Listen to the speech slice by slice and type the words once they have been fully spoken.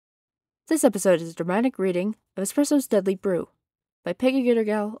This episode is a dramatic reading of Espresso's Deadly Brew by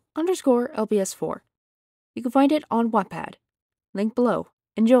PeggyGittergal_LBS4. You can find it on Wattpad. Link below.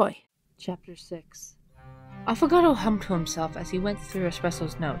 Enjoy! Chapter 6. Affogato hummed to himself as he went through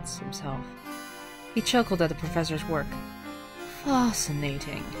Espresso's notes himself. He chuckled at the professor's work.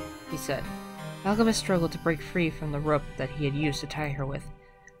 Fascinating, he said. Alchemist struggled to break free from the rope that he had used to tie her with.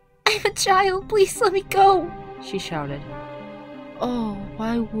 I'm a child, please let me go, she shouted. Oh,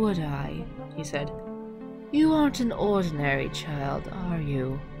 why would I? He said. You aren't an ordinary child, are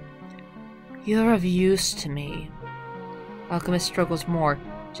you? You're of use to me. Alchemist struggles more.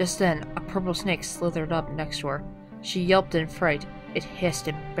 Just then, a purple snake slithered up next to her. She yelped in fright. It hissed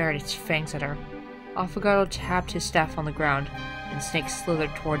and bared its fangs at her. Affogato tapped his staff on the ground, and the snake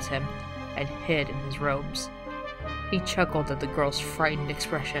slithered towards him and hid in his robes. He chuckled at the girl's frightened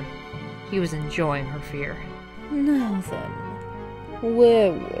expression. He was enjoying her fear. Now then,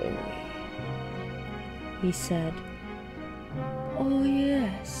 where were we? He said. Oh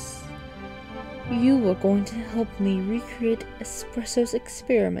yes. You were going to help me recreate Espresso's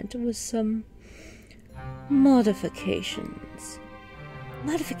experiment with some modifications.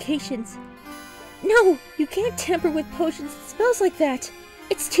 Modifications? No! You can't tamper with potions and spells like that!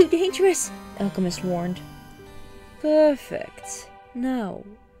 It's too dangerous! Alchemist warned. Perfect. Now,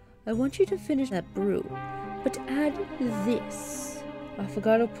 I want you to finish that brew, but add this.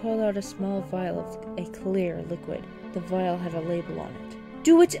 Affogato pulled out a small vial of a clear liquid. The vial had a label on it.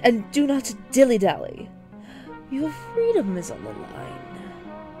 Do it and do not dilly-dally. Your freedom is on the line.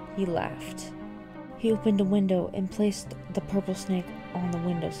 He laughed. He opened a window and placed the purple snake on the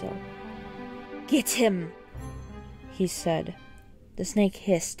windowsill. Get him, he said. The snake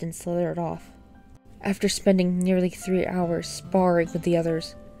hissed and slithered off. After spending nearly 3 hours sparring with the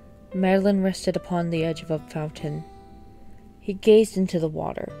others, Madeline rested upon the edge of a fountain. He gazed into the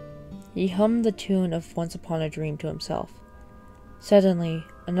water. He hummed the tune of Once Upon a Dream to himself. Suddenly,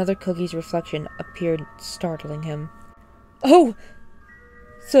 another cookie's reflection appeared, startling him. Oh!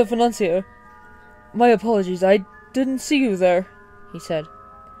 Sir Financier, my apologies, I didn't see you there, he said.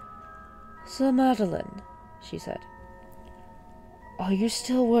 Sir Madeline, she said. Are you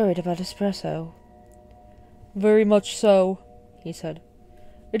still worried about Espresso? Very much so, he said.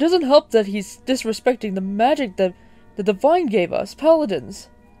 It doesn't help that he's disrespecting the magic that the Divine gave us, paladins.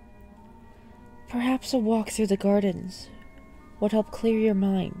 Perhaps a walk through the gardens would help clear your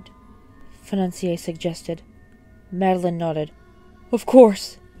mind, Financier suggested. Madeline nodded. Of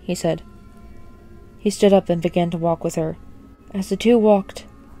course, he said. He stood up and began to walk with her. As the two walked,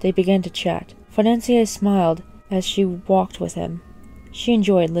 they began to chat. Financier smiled as she walked with him. She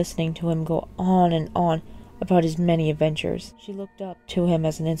enjoyed listening to him go on and on about his many adventures. She looked up to him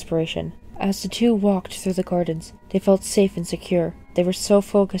as an inspiration. As the two walked through the gardens, they felt safe and secure. They were so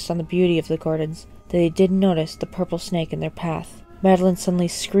focused on the beauty of the gardens that they didn't notice the purple snake in their path. Madeline suddenly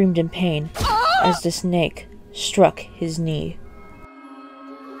screamed in pain as the snake struck his knee.